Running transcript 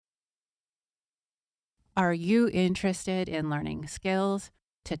Are you interested in learning skills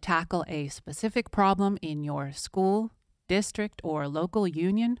to tackle a specific problem in your school, district, or local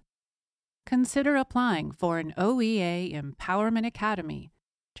union? Consider applying for an OEA Empowerment Academy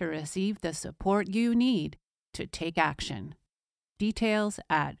to receive the support you need to take action. Details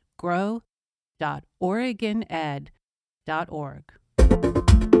at grow.oregoned.org.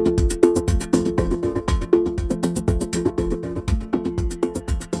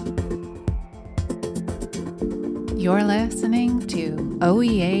 You're listening to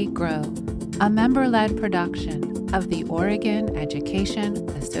OEA Grow, a member-led production of the Oregon Education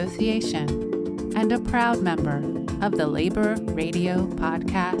Association and a proud member of the Labor Radio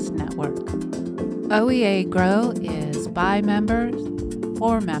Podcast Network. OEA Grow is by members,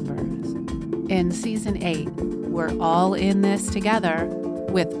 for members. In Season 8, we're all in this together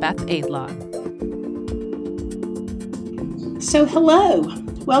with Beth Aidlaw. So hello,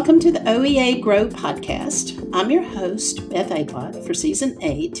 welcome to the OEA Grow podcast. I'm your host, Beth Aidlaw, for Season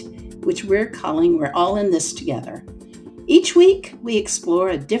 8, which we're calling We're All in This Together. Each week, we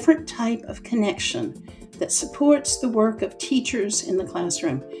explore a different type of connection that supports the work of teachers in the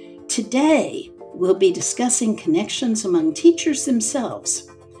classroom. Today, we'll be discussing connections among teachers themselves.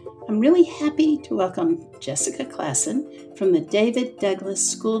 I'm really happy to welcome Jessica Klassen from the David Douglas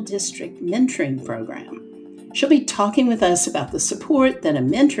School District Mentoring Program. She'll be talking with us about the support that a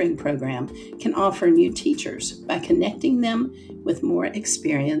mentoring program can offer new teachers by connecting them with more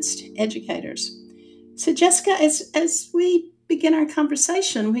experienced educators. So Jessica, as we begin our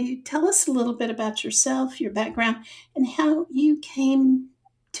conversation, will you tell us a little bit about yourself, your background, and how you came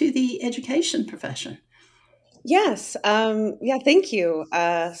to the education profession? Yes. Thank you.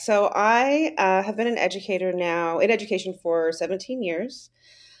 So I have been an educator now in education for 17 years.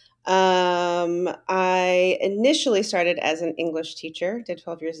 I initially started as an English teacher, did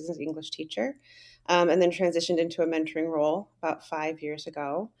 12 years as an English teacher, and then transitioned into a mentoring role about 5 years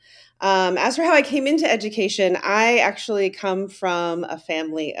ago. As for how I came into education, I actually come from a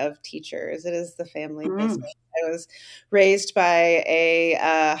family of teachers. It is the family business. I was raised by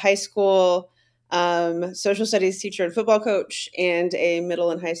a high school social studies teacher and football coach and a middle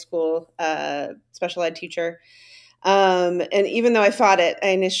and high school special ed teacher. And even though I fought it,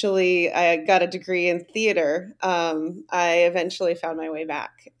 I got a degree in theater. I eventually found my way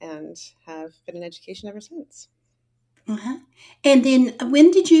back and have been in education ever since. Uh-huh. And then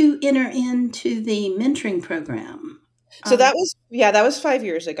when did you enter into the mentoring program? So that was 5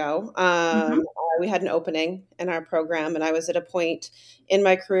 years ago. We had an opening in our program, and I was at a point in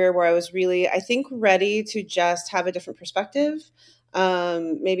my career where I was really, I think, ready to just have a different perspective,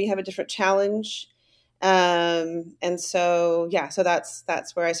 maybe have a different challenge. So that's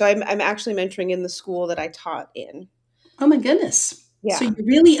where I'm actually mentoring in the school that I taught in. Oh my goodness. Yeah. So you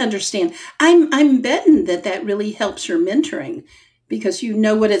really understand. I'm betting that really helps your mentoring because you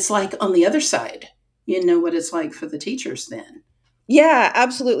know what it's like on the other side. You know what it's like for the teachers then. Yeah,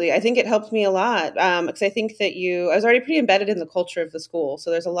 absolutely. I think it helped me a lot because I think that I was already pretty embedded in the culture of the school. So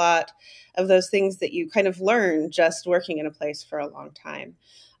there's a lot of those things that you kind of learn just working in a place for a long time.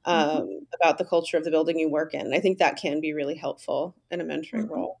 About the culture of the building you work in. I think that can be really helpful in a mentoring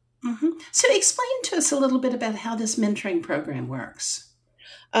role. So explain to us a little bit about how this mentoring program works.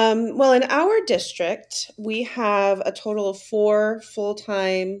 Well, in our district, we have a total of 4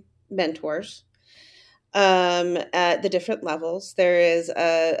 full-time mentors at the different levels. There is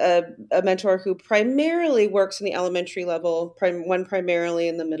a mentor who primarily works in the elementary level, one primarily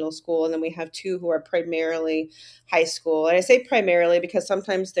in the middle school, and then we have 2 who are primarily high school. And I say primarily because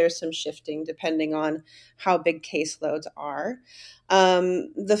sometimes there's some shifting depending on how big caseloads are.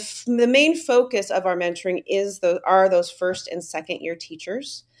 The main focus of our mentoring are those first and second year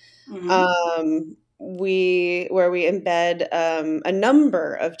teachers. Where we embed a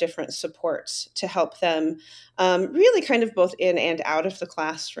number of different supports to help them really kind of both in and out of the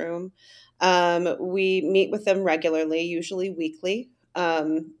classroom. We meet with them regularly, usually weekly,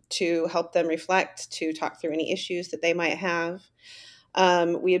 to help them reflect, to talk through any issues that they might have.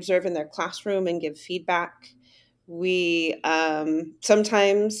 We observe in their classroom and give feedback. We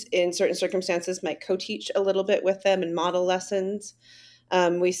sometimes, in certain circumstances, might co-teach a little bit with them and model lessons.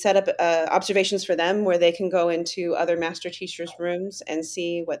 We set up observations for them where they can go into other master teachers' rooms and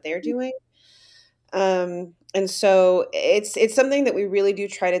see what they're doing. And so it's something that we really do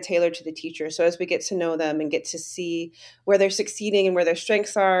try to tailor to the teacher. So as we get to know them and get to see where they're succeeding and where their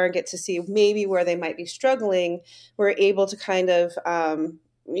strengths are, get to see maybe where they might be struggling, we're able to kind of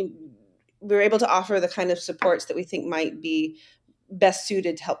we're able to offer the kind of supports that we think might be best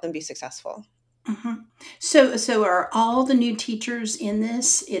suited to help them be successful. Mhm. So are all the new teachers in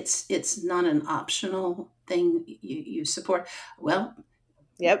this? It's not an optional thing you support. Well,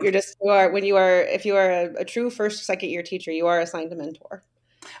 Yep, you are when you are if you are a true first, second year teacher, you are assigned a mentor.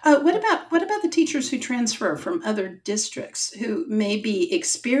 what about the teachers who transfer from other districts who may be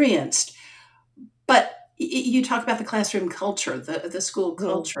experienced, but you talk about the classroom culture, the school Mhm,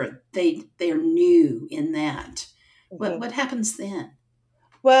 culture. They are new in that. What mhm. what happens then?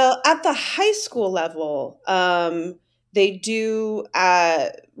 Well, at the high school level, they do.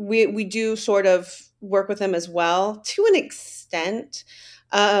 We do sort of work with them as well to an extent.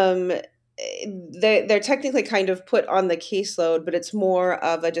 Um, they're technically kind of put on the caseload, but it's more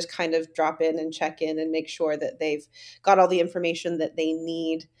of a just kind of drop in and check in and make sure that they've got all the information that they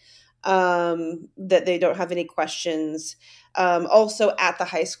need, that they don't have any questions. Also, at the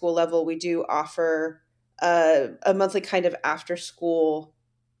high school level, we do offer a monthly kind of after school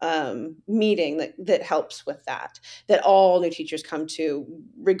meeting that helps with that all new teachers come to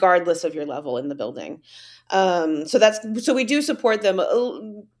regardless of your level in the building. So we do support them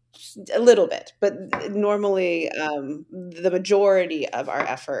a little bit, but normally the majority of our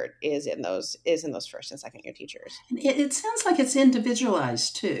effort is in those first and second year teachers. It sounds like it's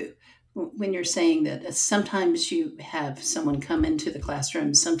individualized too. When you're saying that sometimes you have someone come into the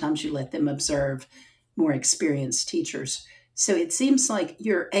classroom, sometimes you let them observe more experienced teachers. So it seems like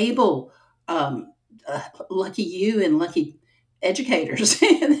you're able, um, lucky you and lucky educators,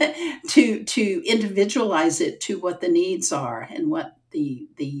 to individualize it to what the needs are and what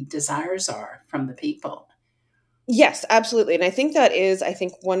the desires are from the people. Yes, absolutely, and I think that is, I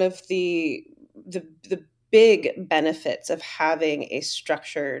think, one of the big benefits of having a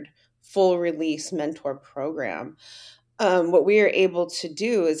structured full release mentor program. What we are able to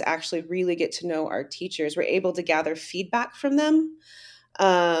do is actually really get to know our teachers. We're able to gather feedback from them,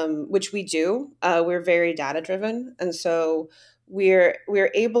 which we do. We're very data driven, and so we're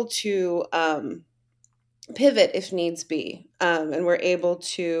able to pivot if needs be, and we're able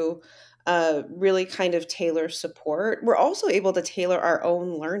to really kind of tailor support. We're also able to tailor our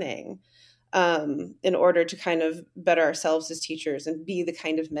own learning, in order to kind of better ourselves as teachers and be the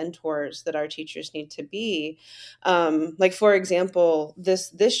kind of mentors that our teachers need to be. Like for example,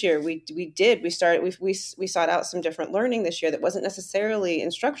 this year we sought out some different learning this year that wasn't necessarily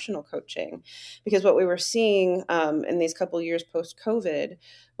instructional coaching, because what we were seeing in these couple years post COVID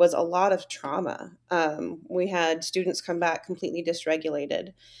was a lot of trauma. We had students come back completely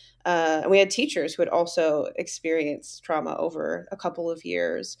dysregulated. And we had teachers who had also experienced trauma over a couple of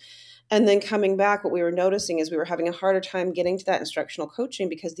years. And then coming back, what we were noticing is we were having a harder time getting to that instructional coaching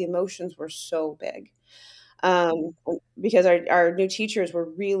because the emotions were so big. Um, because our new teachers were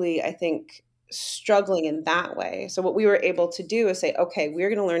really, I think, struggling in that way. So what we were able to do is say, okay, we're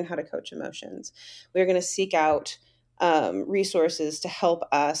going to learn how to coach emotions. We're going to seek out resources to help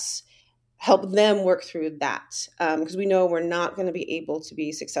them work through that, because we know we're not going to be able to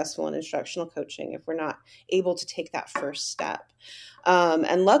be successful in instructional coaching if we're not able to take that first step.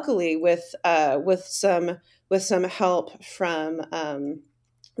 And luckily, with some help from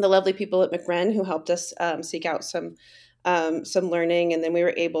the lovely people at McRen who helped us seek out some learning, and then we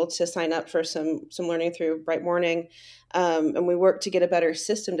were able to sign up for some learning through Bright Morning, and we worked to get a better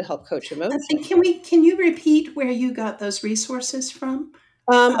system to help coach And emotion. can you repeat where you got those resources from?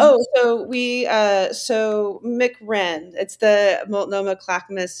 Um, So McRen, it's the Multnomah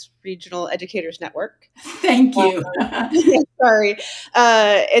Clackamas Regional Educators Network. Thank you. Sorry,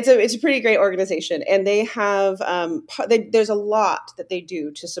 it's a pretty great organization, and they have there's a lot that they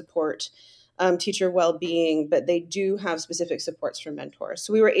do to support teacher well-being, but they do have specific supports for mentors.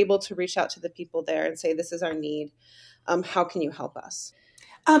 So we were able to reach out to the people there and say, "This is our need. How can you help us?"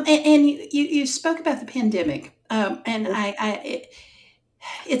 And you spoke about the pandemic, and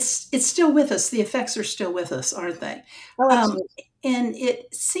it's still with us. The effects are still with us, aren't they? Oh, Um, absolutely. and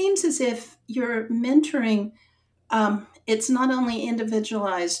it seems as if your mentoring, it's not only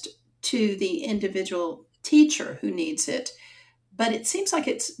individualized to the individual teacher who needs it, but it seems like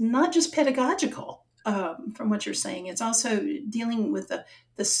it's not just pedagogical. From what you're saying, it's also dealing with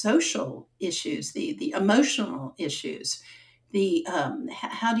the social issues, the emotional issues,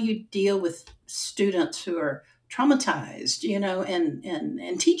 how do you deal with students who are traumatized,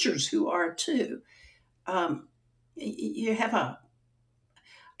 and teachers who are too. Um, you have a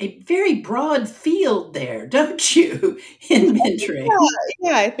very broad field there, don't you, in mentoring?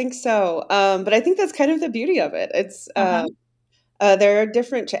 Yeah, I think so. But I think that's kind of the beauty of it. Uh-huh. There are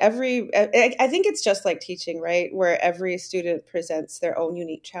different to every. I think it's just like teaching, right? Where every student presents their own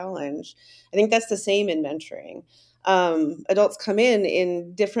unique challenge. I think that's the same in mentoring. adults come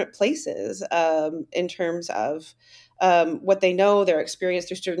in different places in terms of what they know, their experience,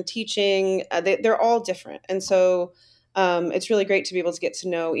 their student teaching. They're all different. And so it's really great to be able to get to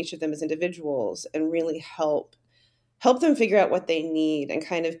know each of them as individuals and really help them figure out what they need and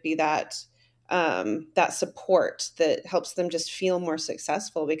kind of be that support that helps them just feel more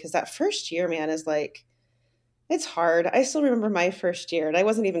successful, because that first year, man, is like, it's hard. I still remember my first year, and I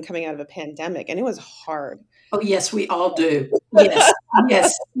wasn't even coming out of a pandemic, and it was hard. Oh, yes, we all do. Yes,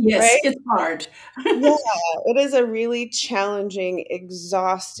 yes, yes, Right? it's hard. Yeah, it is a really challenging,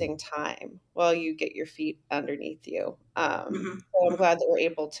 exhausting time while you get your feet underneath you. So I'm glad that we're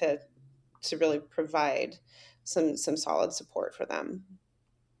able to really provide some solid support for them.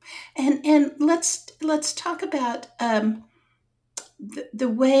 And let's talk about the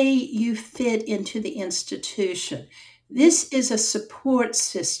way you fit into the institution. This is a support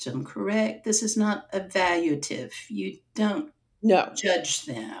system, correct? This is not evaluative. You don't judge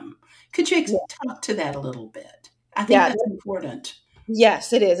them. Could you talk to that a little bit? I think that's important.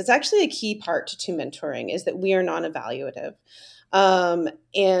 Yes, it is. It's actually a key part to mentoring, is that we are non-evaluative.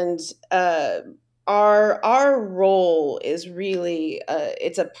 And our role is really,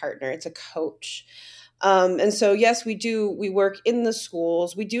 it's a partner, it's a coach. And so, yes, we work in the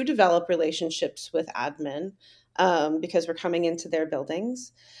schools. We do develop relationships with admin because we're coming into their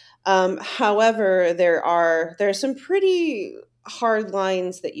buildings. However, there are some pretty hard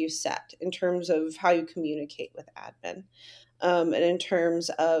lines that you set in terms of how you communicate with admin. And in terms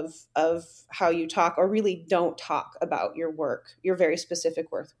of how you talk or really don't talk about your work, your very specific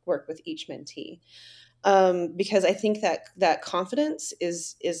work with each mentee. Because I think that confidence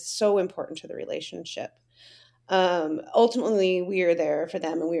is so important to the relationship. Ultimately, we are there for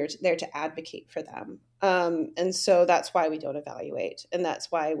them, and we are there to advocate for them. And so that's why we don't evaluate, and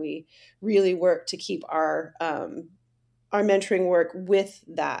that's why we really work to keep our mentoring work with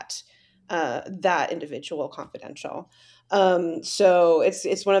that individual confidential. So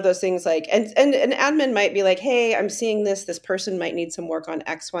it's one of those things like, and an admin might be like, hey, I'm seeing this person might need some work on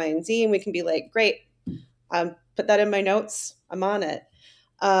X, Y, and Z. And we can be like, great, put that in my notes. I'm on it.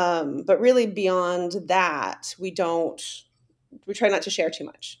 But really beyond that, we try not to share too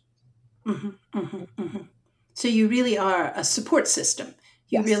much. Mm-hmm, mm-hmm, mm-hmm. So you really are a support system.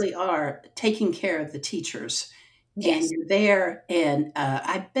 You really are taking care of the teachers. Yes. And you're there. And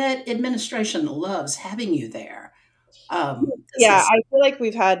I bet administration loves having you there. I feel like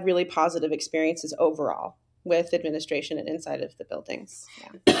we've had really positive experiences overall with administration and inside of the buildings.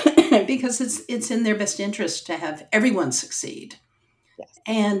 Yeah. Because it's in their best interest to have everyone succeed. Yes.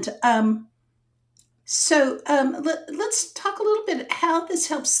 And so let's talk a little bit how this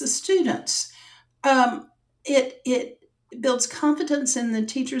helps the students. It builds confidence in the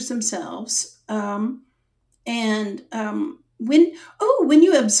teachers themselves. And when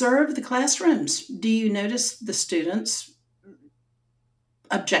you observe the classrooms, do you notice the students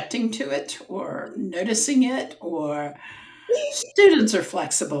objecting to it or noticing it? Or students are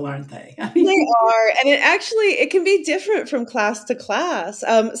flexible, aren't they? I mean, they are, and it can be different from class to class.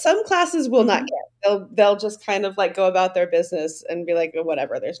 Some classes will not care. They'll just kind of like go about their business and be like, oh,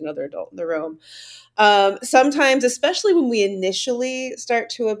 whatever, there's another adult in the room. Sometimes, especially when we initially start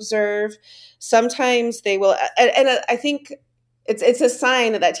to observe, sometimes they will, and I think it's a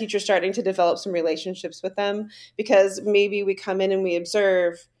sign that teacher's starting to develop some relationships with them, because maybe we come in and we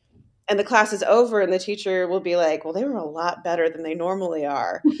observe and the class is over and the teacher will be like, well, they were a lot better than they normally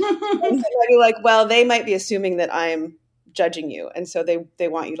are. And I'll be like, well, they might be assuming that I'm judging you. And so they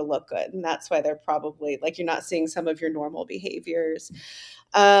want you to look good. And that's why they're probably like, you're not seeing some of your normal behaviors.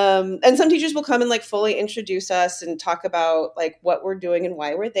 And some teachers will come and like fully introduce us and talk about like what we're doing and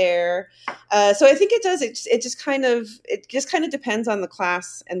why we're there. So I think it just kind of depends on the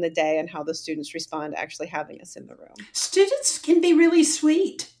class and the day and how the students respond to actually having us in the room. Students can be really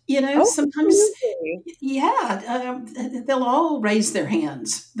sweet. Sometimes, they'll all raise their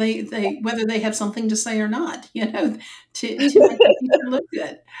hands. They whether they have something to say or not, to make the teacher look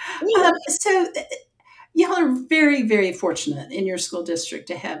good. So y'all are very, very fortunate in your school district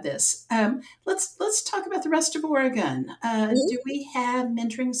to have this. Let's talk about the rest of Oregon. Do we have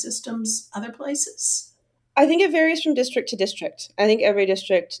mentoring systems other places? I think it varies from district to district. I think every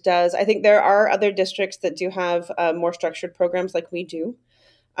district does. I think there are other districts that do have more structured programs like we do.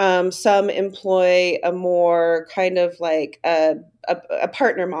 Some employ a more kind of like a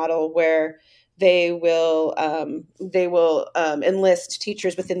partner model where they will enlist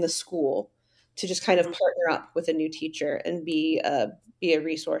teachers within the school to just kind of partner up with a new teacher and be a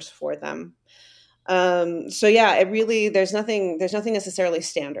resource for them. So yeah, there's nothing necessarily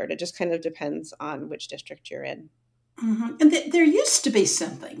standard. It just kind of depends on which district you're in. And there used to be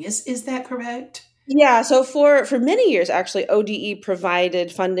something. Is that correct? Yeah, so for many years, actually, ODE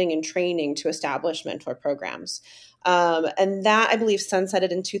provided funding and training to establish mentor programs. And that, I believe,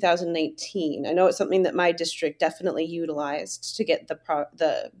 sunsetted in 2019. I know it's something that my district definitely utilized to get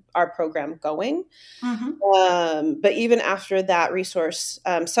our program going. But even after that resource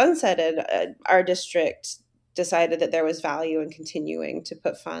sunsetted, our district decided that there was value in continuing to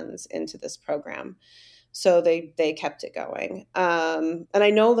put funds into this program. So they kept it going. And I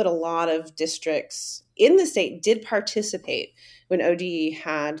know that a lot of districts in the state did participate when ODE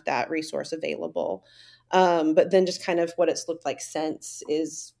had that resource available. But then just kind of what it's looked like since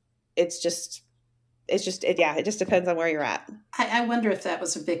is it just depends on where you're at. I wonder if that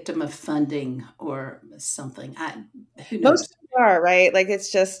was a victim of funding or something. Who knows? Most are, right? Like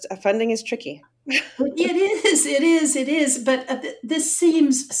it's just funding is tricky. It is. But this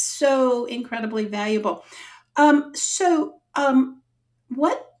seems so incredibly valuable.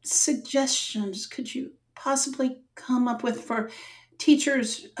 What suggestions could you possibly come up with for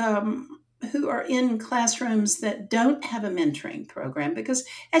teachers who are in classrooms that don't have a mentoring program? Because,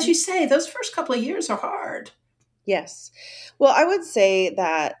 as you say, those first couple of years are hard. Yes. Well, I would say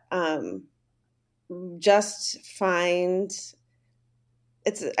that just find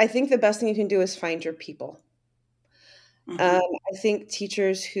I think the best thing you can do is find your people. I think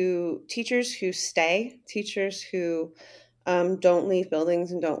teachers who stay, teachers who don't leave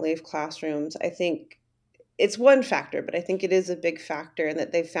buildings and don't leave classrooms, I think it's one factor, but I think it is a big factor in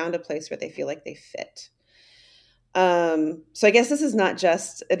that they've found a place where they feel like they fit. So I guess this is not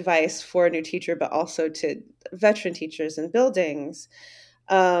just advice for a new teacher, but also to veteran teachers in buildings.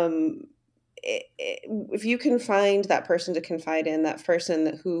 If you can find that person to confide in, that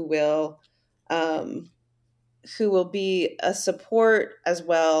person who will be a support as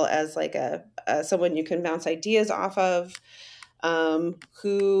well as like someone you can bounce ideas off of,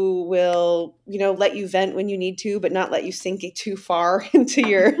 who will, let you vent when you need to, but not let you sink it too far into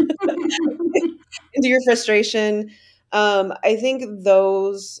your into your frustration. I think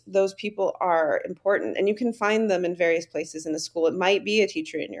those people are important, and you can find them in various places in the school. It might be a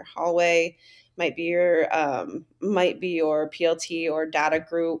teacher in your hallway, might be your PLT or data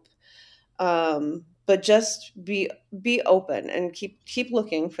group. But just be open and keep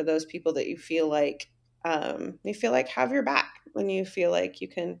looking for those people that you feel like have your back, when you feel like you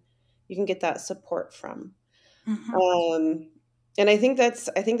can get that support from. And I think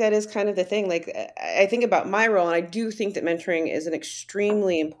that is kind of the thing. Like, I think about my role, and I do think that mentoring is an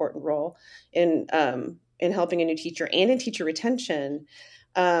extremely important role in helping a new teacher and in teacher retention.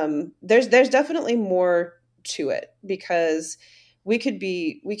 There's definitely more to it, because we can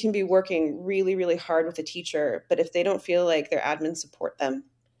be working really, really hard with a teacher, but if they don't feel like their admin support them,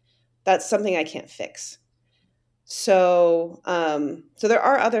 that's something I can't fix. So there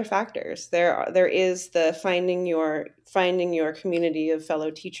are other factors. There is the finding your community of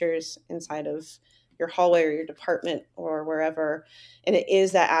fellow teachers inside of your hallway or your department or wherever. And it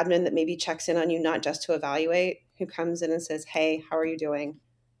is that admin that maybe checks in on you, not just to evaluate, who comes in and says, "Hey, how are you doing?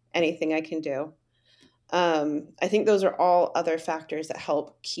 Anything I can do?" I think those are all other factors that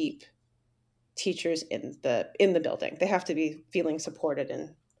help keep teachers in the building. They have to be feeling supported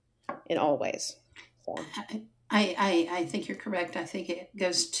in all ways. So. I think you're correct. I think it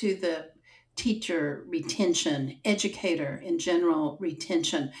goes to the teacher retention, educator in general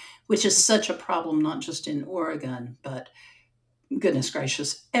retention, which is such a problem, not just in Oregon, but goodness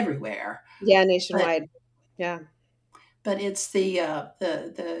gracious, everywhere. Yeah, nationwide. Yeah. But it's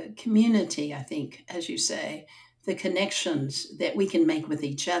the community, I think, as you say, the connections that we can make with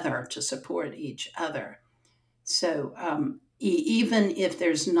each other to support each other. So even if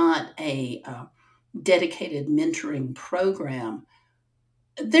there's not a dedicated mentoring program,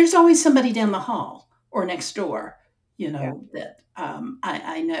 there's always somebody down the hall or next door, that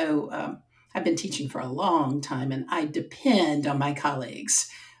I know. I've been teaching for a long time, and I depend on my colleagues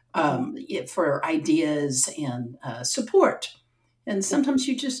for ideas and support. And sometimes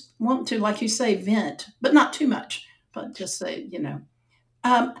you just want to, like you say, vent, but not too much, but just say,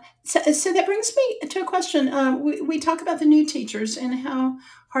 So that brings me to a question. We talk about the new teachers and how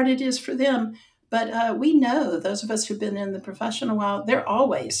hard it is for them. But we know, those of us who've been in the profession a while, there are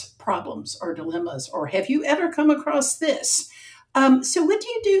always problems or dilemmas, or have you ever come across this? So what do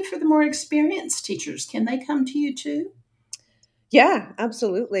you do for the more experienced teachers? Can they come to you too? Yeah,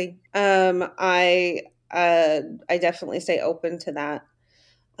 absolutely. I definitely stay open to that.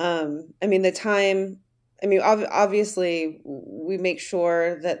 Obviously we make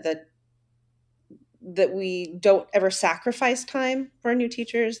sure that we don't ever sacrifice time for new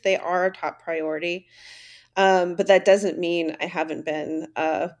teachers. They are a top priority. But that doesn't mean I haven't been,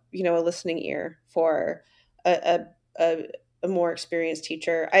 a listening ear for a, a, a more experienced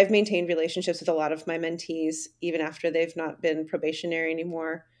teacher. I've maintained relationships with a lot of my mentees, even after they've not been probationary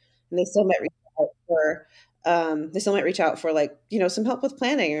anymore. And they still might reach out for like, some help with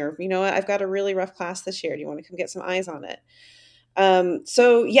planning, or, I've got a really rough class this year. Do you want to come get some eyes on it?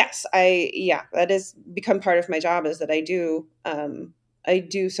 So yes, that has become part of my job, is that I do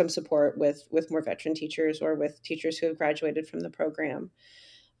some support with more veteran teachers or with teachers who have graduated from the program.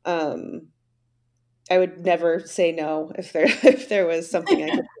 I would never say no if there was something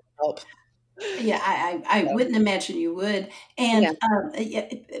I could help. Yeah, I wouldn't imagine you would. Yeah.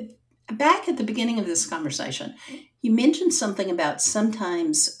 And back at the beginning of this conversation, you mentioned something about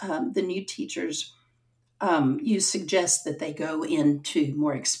sometimes the new teachers, you suggest that they go into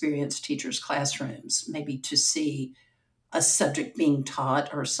more experienced teachers' classrooms, maybe to see a subject being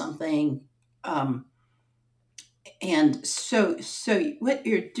taught or something. And so what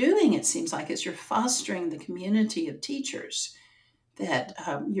you're doing, it seems like, is you're fostering the community of teachers, that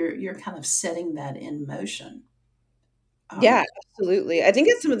you're kind of setting that in motion. Yeah, absolutely. I think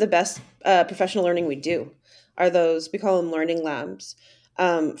it's some of the best professional learning we do are those, we call them learning labs,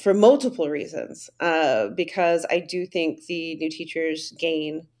 for multiple reasons. Because I do think the new teachers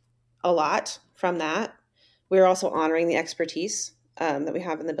gain a lot from that. We're also honoring the expertise that we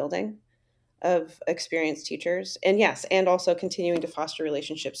have in the building of experienced teachers. And yes, and also continuing to foster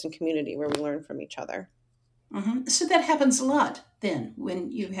relationships and community where we learn from each other. Mm-hmm. So that happens a lot then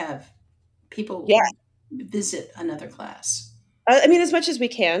when you have people Yeah. visit another class. I mean, as much as we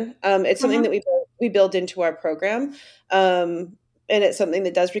can. It's something Mm-hmm. that we build into our program. And it's something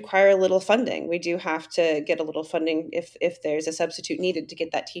that does require a little funding. We do have to get a little funding if there's a substitute needed to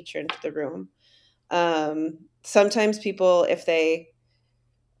get that teacher into the room. Sometimes people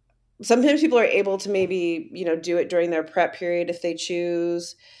are able to maybe, do it during their prep period if they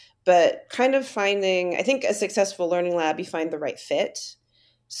choose, but kind of finding, I think a successful learning lab, you find the right fit.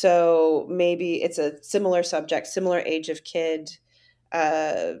 So maybe it's a similar subject, similar age of kid.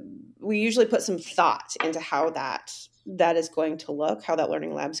 We usually put some thought into how that is going to look, how that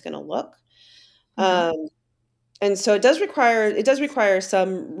learning lab is going to look. Mm-hmm. And so it does require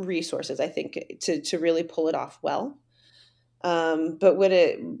some resources, I think, to really pull it off well. But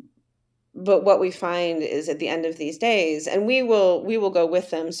what we find is at the end of these days, and we will go with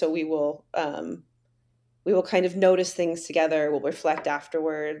them. So we will kind of notice things together. We'll reflect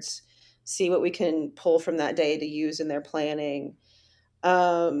afterwards, see what we can pull from that day to use in their planning.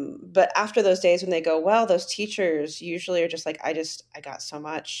 But after those days when they go, well, those teachers usually are just like, I got so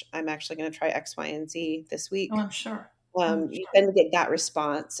much. I'm actually going to try X, Y, and Z this week. Oh, I'm sure. You tend to get that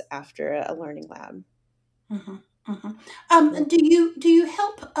response after a learning lab. Mm-hmm. Mm-hmm. Do you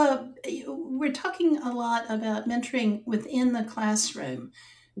help? We're talking a lot about mentoring within the classroom.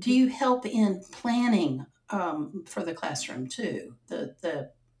 Do you help in planning for the classroom too? The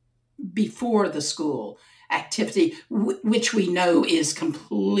before the school activity, which we know is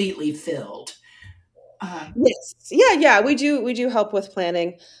completely filled. Yes, yeah. We do help with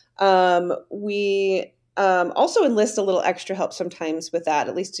planning. We also enlist a little extra help sometimes with that,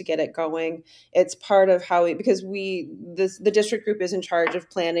 at least to get it going. It's part of how because the district group is in charge of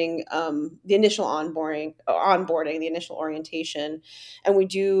planning the initial onboarding, the initial orientation, and we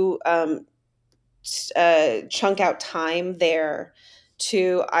do chunk out time there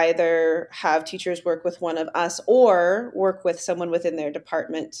to either have teachers work with one of us or work with someone within their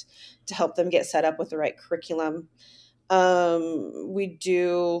department to help them get set up with the right curriculum. I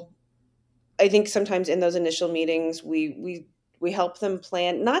think sometimes in those initial meetings, we help them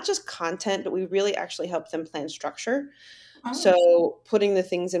plan not just content, but we really actually help them plan structure. Oh. So putting the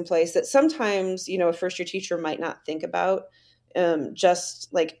things in place that sometimes, a first year teacher might not think about,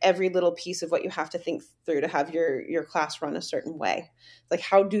 just like every little piece of what you have to think through to have your class run a certain way. Like,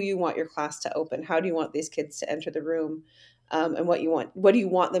 how do you want your class to open? How do you want these kids to enter the room? And what do you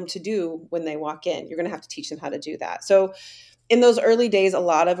want them to do when they walk in? You're going to have to teach them how to do that. So in those early days, a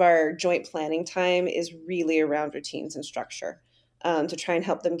lot of our joint planning time is really around routines and structure, to try and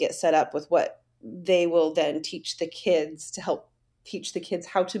help them get set up with what they will then teach the kids, to help teach the kids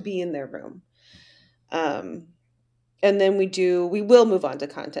how to be in their room. And then we will move on to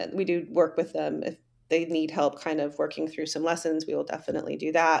content. We do work with them if they need help kind of working through some lessons. We will definitely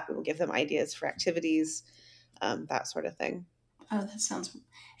do that. We will give them ideas for activities, that sort of thing. Oh, that sounds,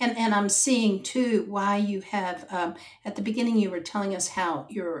 and I'm seeing too why you have, at the beginning you were telling us how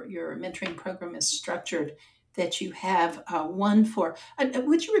your mentoring program is structured, that you have one for,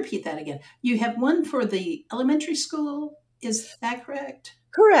 would you repeat that again? You have one for the elementary school Is that correct?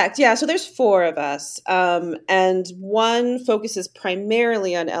 Correct. Yeah. So there's 4 of us. And one focuses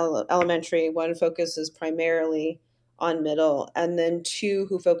primarily on elementary, one focuses primarily on middle, and then 2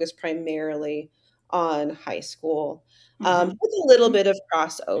 who focus primarily on high school. With a little bit of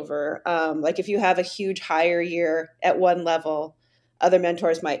crossover. Like if you have a huge higher year at one level, other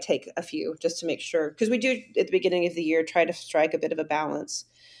mentors might take a few just to make sure. Because we do at the beginning of the year try to strike a bit of a balance.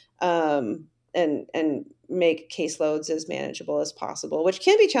 And make caseloads as manageable as possible, which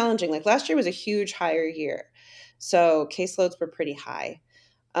can be challenging. Like last year was a huge higher year, so caseloads were pretty high.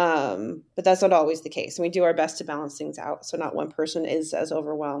 But that's not always the case, and we do our best to balance things out so not one person is as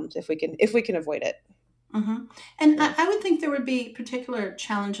overwhelmed if we can avoid it. Mm-hmm. And I would think there would be particular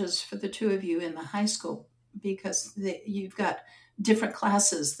challenges for the 2 of you in the high school because you've got different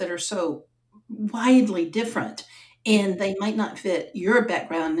classes that are so widely different. And they might not fit your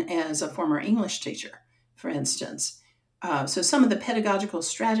background as a former English teacher, for instance. So some of the pedagogical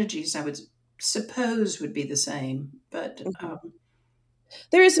strategies I would suppose would be the same, but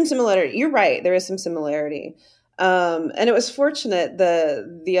there is some similarity. You're right. There is some similarity. And it was fortunate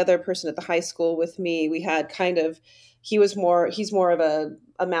the other person at the high school with me, we had he's more of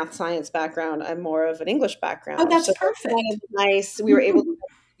a math science background. I'm more of an English background. Oh, that's so perfect. Kind of nice. We were able to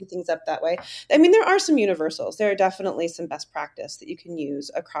things up that way. I mean, there are some universals. There are definitely some best practice that you can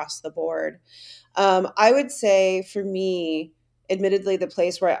use across the board. I would say for me, admittedly, the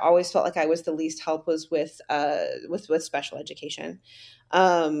place where I always felt like I was the least help was with special education,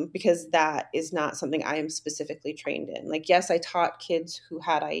 because that is not something I am specifically trained in. Like, yes, I taught kids who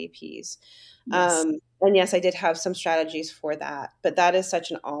had IEPs. Yes. And yes, I did have some strategies for that, but that is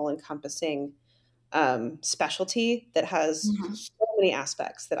such an all-encompassing specialty that has so many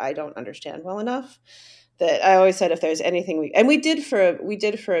aspects that I don't understand well enough, that I always said if there's anything we did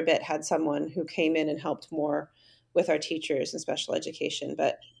for a bit had someone who came in and helped more with our teachers in special education,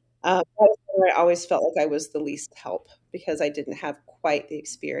 but that was where I always felt like I was the least help because I didn't have quite the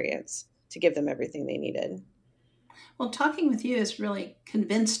experience to give them everything they needed. Well, talking with you has really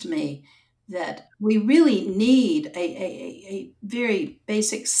convinced me that we really need a very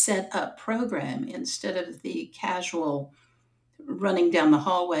basic set-up program instead of the casual running down the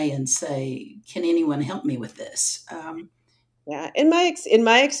hallway and say, can anyone help me with this? Yeah, in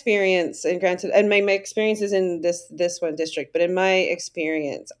my experience, and granted, and my experience is in this one district, but in my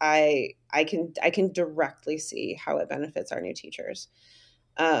experience, I can directly see how it benefits our new teachers,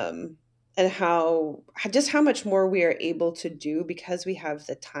 and how much more we are able to do because we have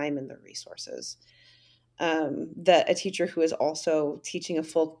the time and the resources that a teacher who is also teaching a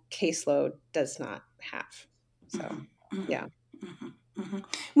full caseload does not have. So, yeah.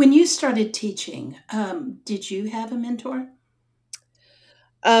 When you started teaching, did you have a mentor?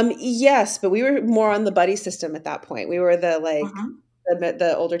 Yes, but we were more on the buddy system at that point. We were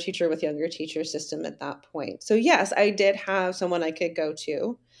the older teacher with younger teacher system at that point. So yes, I did have someone I could go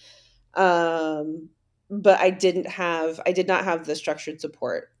to. But I did not have the structured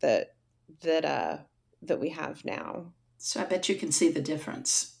support that we have now. So I bet you can see the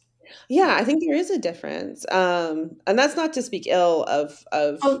difference. Yeah, I think there is a difference. And that's not to speak ill of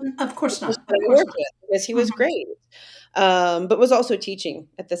of course not. Because he was great. But was also teaching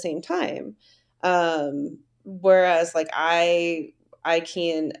at the same time. Whereas like I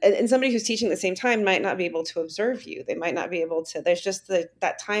can, and somebody who's teaching at the same time might not be able to observe you. They might not be able to, there's just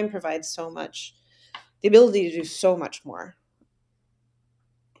that time provides so much, the ability to do so much more.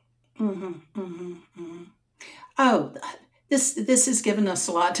 Oh, this has given us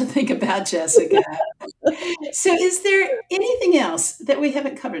a lot to think about, Jessica. So is there anything else that we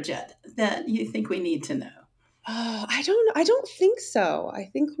haven't covered yet that you think we need to know? Oh, I don't think so. I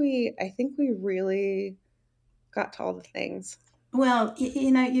think we really got to all the things. Well,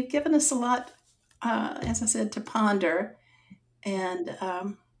 you've given us a lot, as I said, to ponder, and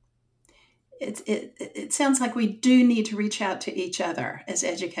it sounds like we do need to reach out to each other as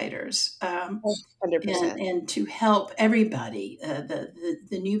educators, 100%. And to help everybody,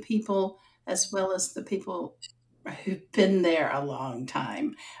 the new people as well as the people who've been there a long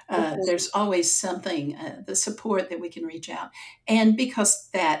time. There's always something, the support that we can reach out, and because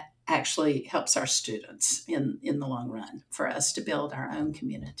that actually helps our students in the long run for us to build our own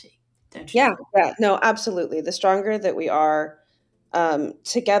community. Don't you? Yeah, no, absolutely. The stronger that we are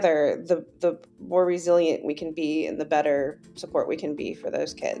together, the more resilient we can be and the better support we can be for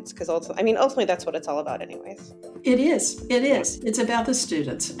those kids. Because ultimately that's what it's all about anyways. It is. It's about the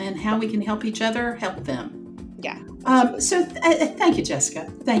students and how we can help each other, help them. Yeah. Thank you, Jessica.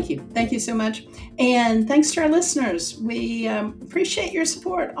 Thank you. Thank you so much. And thanks to our listeners. We appreciate your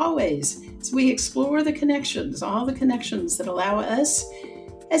support always as we explore the connections, all the connections that allow us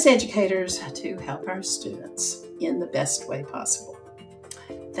as educators to help our students in the best way possible.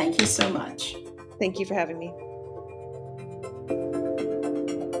 Thank you so much. Thank you for having me.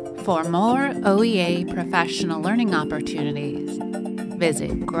 For more OEA professional learning opportunities,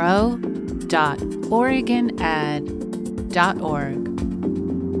 visit grow.oregoned.org.